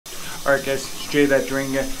Alright guys, it's Jay that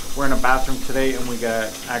Drink It. We're in a bathroom today and we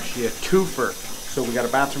got actually a twofer. So we got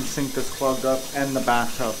a bathroom sink that's clogged up and the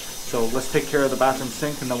bathtub. So let's take care of the bathroom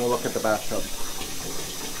sink and then we'll look at the bathtub.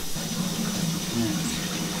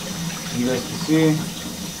 You guys can see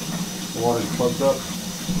the water's plugged up.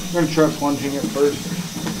 I'm going to try plunging it first.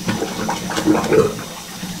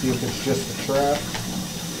 See if it's just a trap.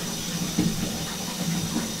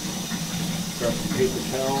 Grab some paper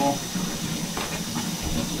towel.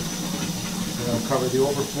 We're going to cover the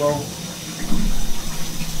overflow.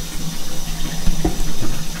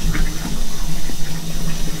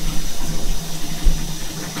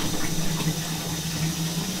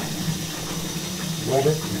 Wet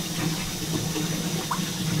it.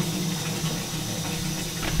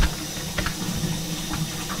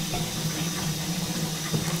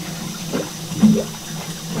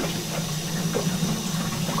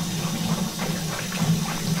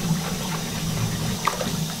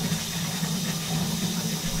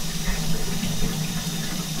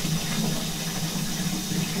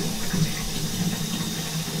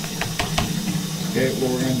 Okay,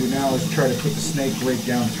 what we're going to do now is try to put the snake right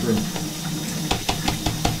down through.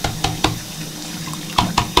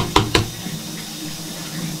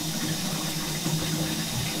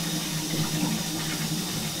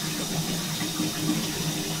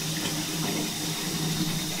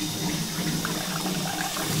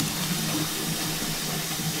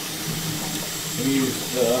 We use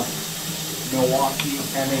the Milwaukee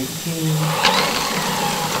M18.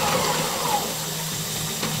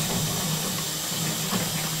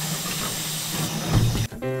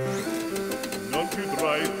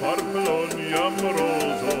 Farfalloni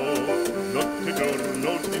amoroso, notte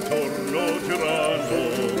giorno di torno girando,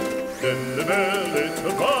 delle belle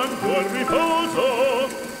turbando al riposo,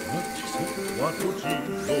 non ci sei quattro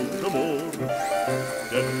giro d'amor,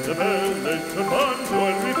 delle belle turbando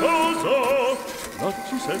al riposo, non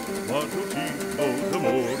ci sei quattro giro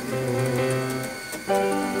d'amor.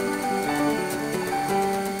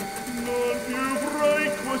 Non più avrai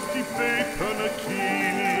questi bei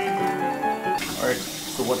panacchini. Alright,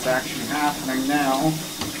 so what's actually happening now,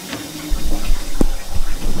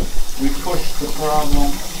 we push the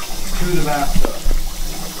problem to the bathtub.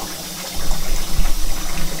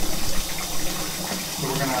 So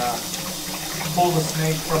we're going to pull the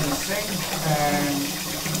snake from the sink and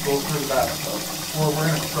go through the bathtub. Or we're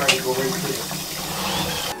going to try to go right through it.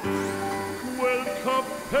 Quel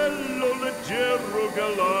cappello leggero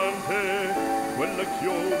galante, quella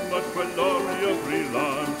chioma, quell'olio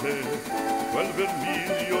brillante, quel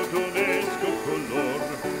vermiglio d'onesco color,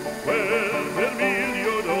 quel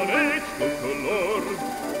vermiglio d'onesco color,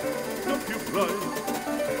 non più frai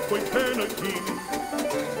quei pennacchini,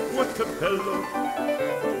 quel cappello,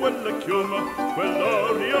 quella chioma,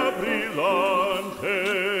 quell'olio brillante,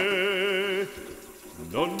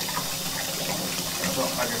 non. So,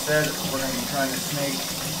 like I said, we're going to be trying to snake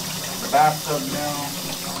the bathtub now.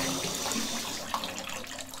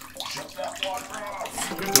 Shut that water off.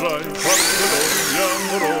 Dai farfalloni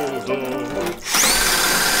amoroso.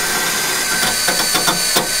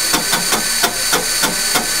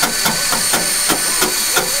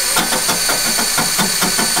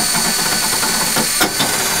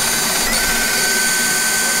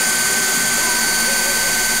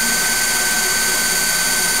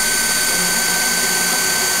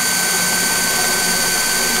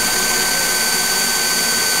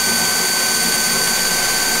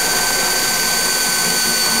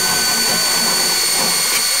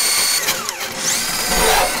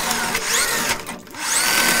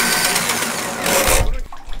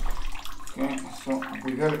 So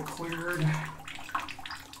we got it cleared.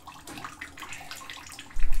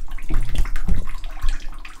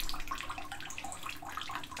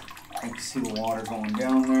 I can see the water going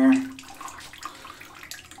down there.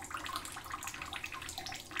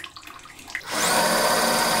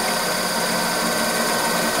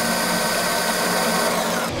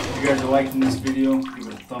 If you guys are liking this video, give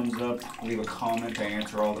it a thumbs up, leave a comment. I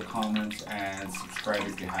answer all the comments, and subscribe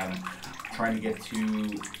if you haven't. Trying to get to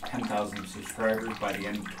 10,000 subscribers by the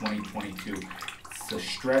end of 2022. It's a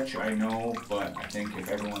stretch, I know, but I think if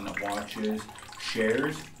everyone that watches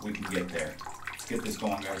shares, we can get there. Let's get this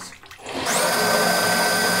going, guys.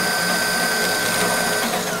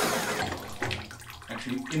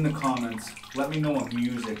 Actually, in the comments, let me know what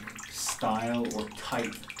music style or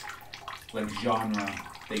type, like genre,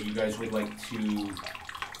 that you guys would like to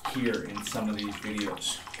hear in some of these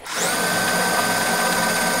videos.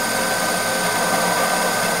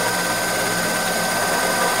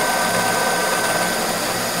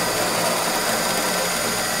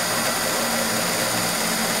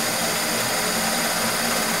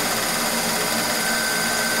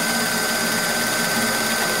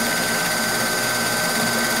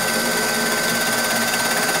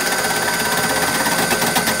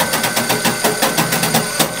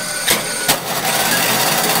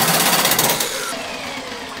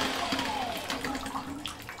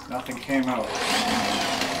 came out.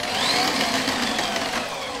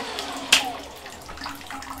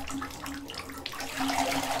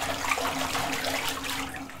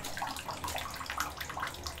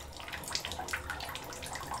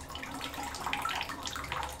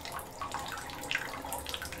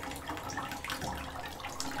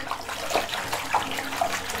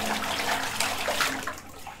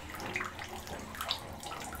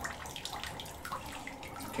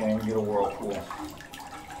 Can't even get a whirlpool.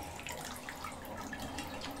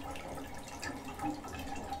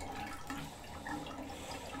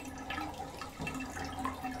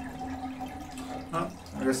 Huh,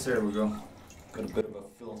 I guess there we go. Got a bit of a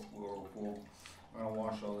filth whirlpool. I'm gonna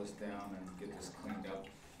wash all this down and get this cleaned up.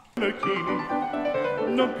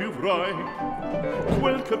 Non più avrai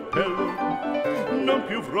quel cappello, non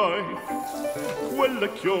più avrai quella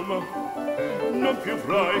chioma, non più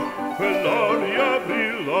avrai quell'aria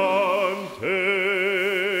brillante,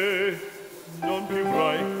 non più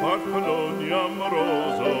avrai farfalloni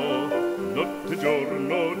amoroso, notte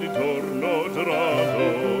giorno di torno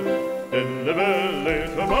girato, delle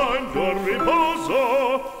belle tornando a riposo,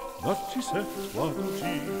 ma ci sento ad un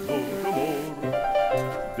giro d'amor.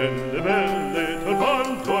 Delle belle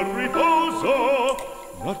tornando a riposo,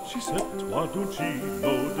 Narcisetto ad un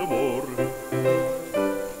giro d'amor.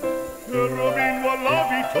 E rovino alla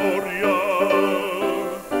vittoria.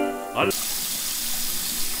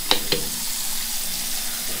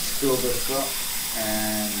 Fill this up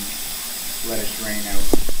and let it drain out.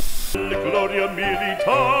 La gloria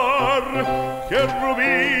militar, che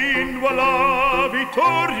rovino alla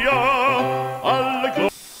vittoria. Alla gloria.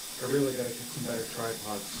 I really gotta get some better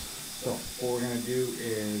tripods. So what we're gonna do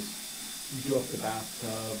is do up the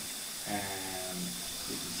bathtub, and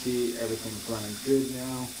you can see everything's running good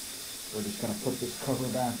now. We're just gonna put this cover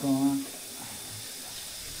back on.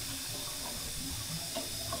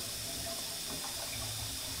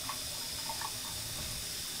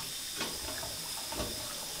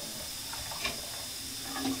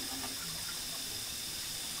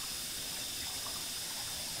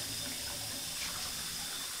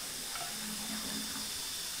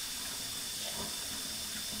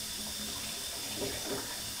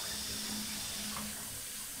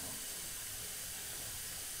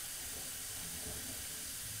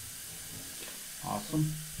 Awesome.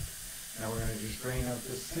 Now we're going to just drain out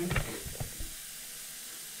this sink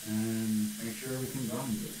and make sure everything's on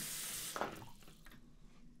good.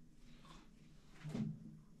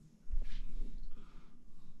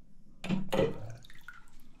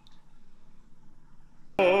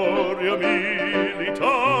 Gloria militar,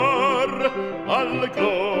 alla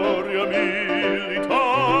gloria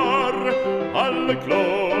militar, alla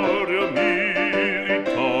gloria militar.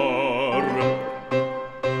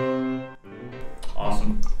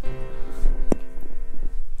 Awesome.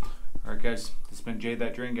 Alright guys, this has been Jay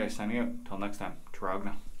That Drain Guy signing out. Till next time,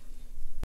 Taragna.